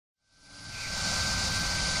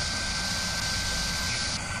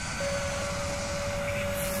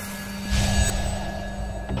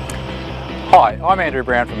Hi, I'm Andrew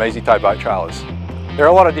Brown from EasyTow Boat Trailers. There are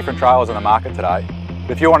a lot of different trailers on the market today,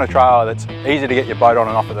 but if you want a trailer that's easy to get your boat on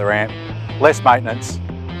and off at the ramp, less maintenance,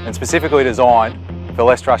 and specifically designed for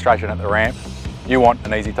less frustration at the ramp, you want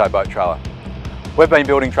an EasyTow Boat Trailer. We've been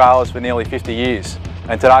building trailers for nearly 50 years,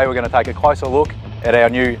 and today we're going to take a closer look at our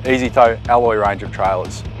new EasyTow Alloy range of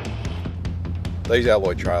trailers. These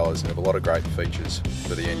alloy trailers have a lot of great features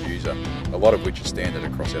for the end user, a lot of which are standard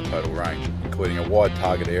across our total range, including a wide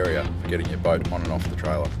target area for getting your boat on and off the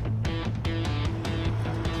trailer.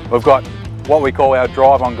 We've got what we call our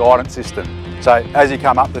drive-on guidance system. So as you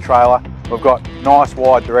come up the trailer, we've got nice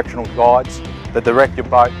wide directional guides that direct your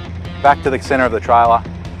boat back to the centre of the trailer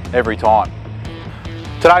every time.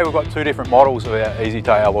 Today we've got two different models of our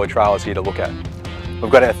EasyTow Alloy Trailers here to look at.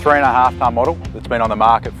 We've got our 3.5 tonne model that's been on the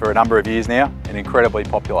market for a number of years now and incredibly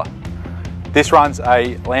popular. This runs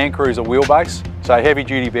a Land Cruiser wheelbase, so heavy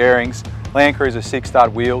duty bearings, Land Cruiser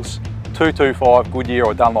 6-stud wheels, 225 Goodyear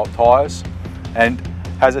or Dunlop tyres, and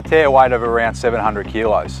has a tare weight of around 700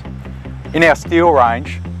 kilos. In our steel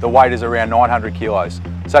range, the weight is around 900 kilos,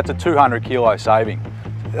 so that's a 200 kilo saving.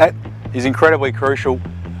 That is incredibly crucial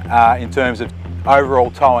in terms of overall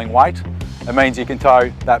towing weight. It means you can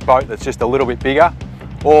tow that boat that's just a little bit bigger,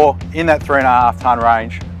 or in that 3.5 tonne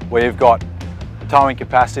range where you've got towing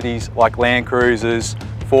capacities like Land Cruisers,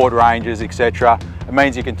 Ford Rangers, etc. It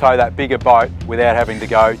means you can tow that bigger boat without having to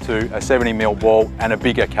go to a 70mm ball and a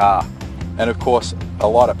bigger car. And of course, a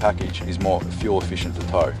lighter package is more fuel efficient to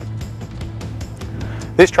tow.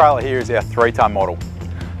 This trailer here is our 3 tonne model.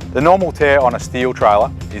 The normal tare on a steel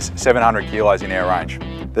trailer is 700 kilos in our range.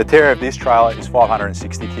 The tare of this trailer is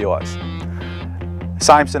 560 kilos.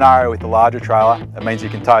 Same scenario with the larger trailer. It means you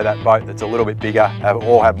can tow that boat that's a little bit bigger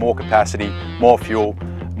or have more capacity, more fuel,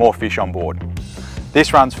 more fish on board.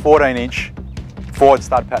 This runs 14-inch Ford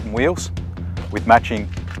stud pattern wheels with matching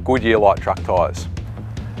Goodyear light truck tyres.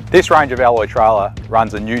 This range of alloy trailer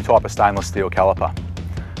runs a new type of stainless steel caliper.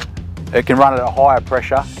 It can run at a higher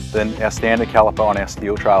pressure than our standard caliper on our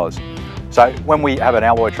steel trailers. So when we have an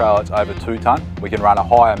alloy trailer that's over 2 tonne, we can run a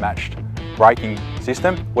higher matched braking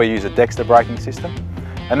system. We use a Dexter braking system,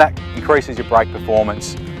 and that increases your brake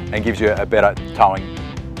performance and gives you a better towing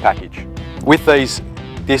package. With these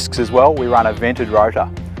discs as well, we run a vented rotor.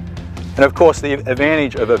 And of course, the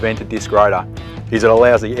advantage of a vented disc rotor is it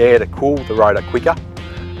allows the air to cool the rotor quicker,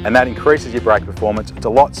 and that increases your brake performance. It's a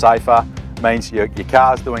lot safer, means your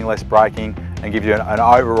car's doing less braking and gives you an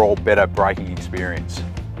overall better braking experience.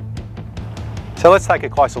 So let's take a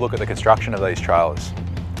closer look at the construction of these trailers.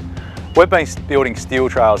 We've been building steel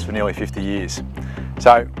trailers for nearly 50 years.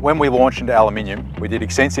 So when we launched into aluminium, we did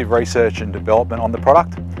extensive research and development on the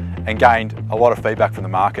product and gained a lot of feedback from the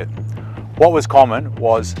market. What was common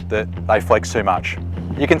was that they flex too much.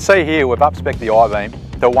 You can see here we've up-spec'd the I-beam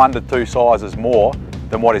to 1 to 2 sizes more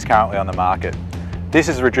than what is currently on the market. This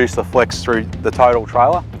has reduced the flex through the total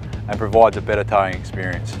trailer and provides a better towing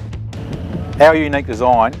experience. Our unique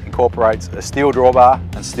design incorporates a steel drawbar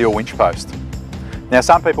and steel winch post. Now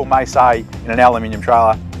some people may say in an aluminium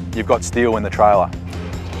trailer, you've got steel in the trailer.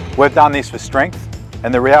 We've done this for strength,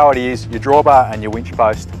 and the reality is your drawbar and your winch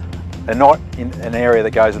post are not in an area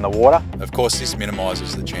that goes in the water. Of course, this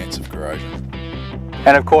minimises the chance of corrosion.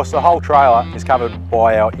 And of course, the whole trailer is covered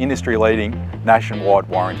by our industry-leading nationwide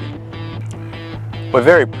warranty. We're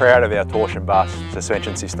very proud of our torsion bar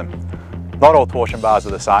suspension system. Not all torsion bars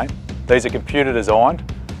are the same. These are computer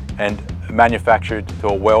designed and manufactured to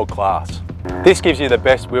a world class. This gives you the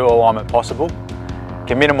best wheel alignment possible,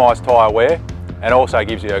 can minimise tyre wear, and also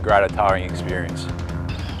gives you a greater towing experience.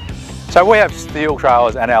 So we have steel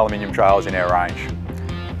trailers and aluminium trailers in our range.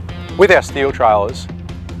 With our steel trailers,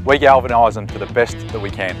 we galvanise them to the best that we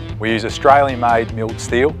can. We use Australian-made milled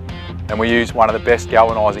steel, and we use one of the best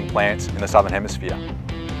galvanising plants in the Southern Hemisphere.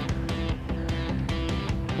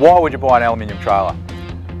 Why would you buy an aluminium trailer?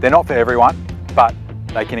 They're not for everyone, but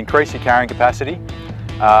they can increase your carrying capacity,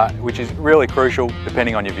 which is really crucial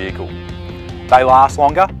depending on your vehicle. They last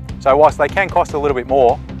longer, so whilst they can cost a little bit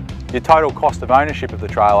more, your total cost of ownership of the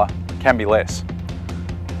trailer can be less.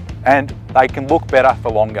 And they can look better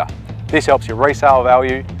for longer. This helps your resale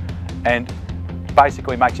value and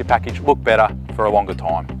basically makes your package look better for a longer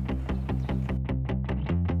time.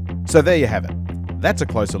 So there you have it. That's a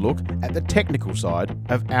closer look at the technical side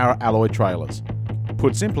of our alloy trailers.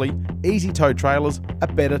 Put simply, EasyTow trailers are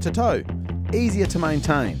better to tow, easier to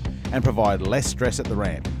maintain, and provide less stress at the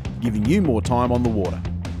ramp, giving you more time on the water.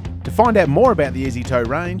 To find out more about the EasyTow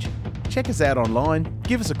range, check us out online,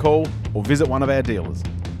 give us a call, or visit one of our dealers.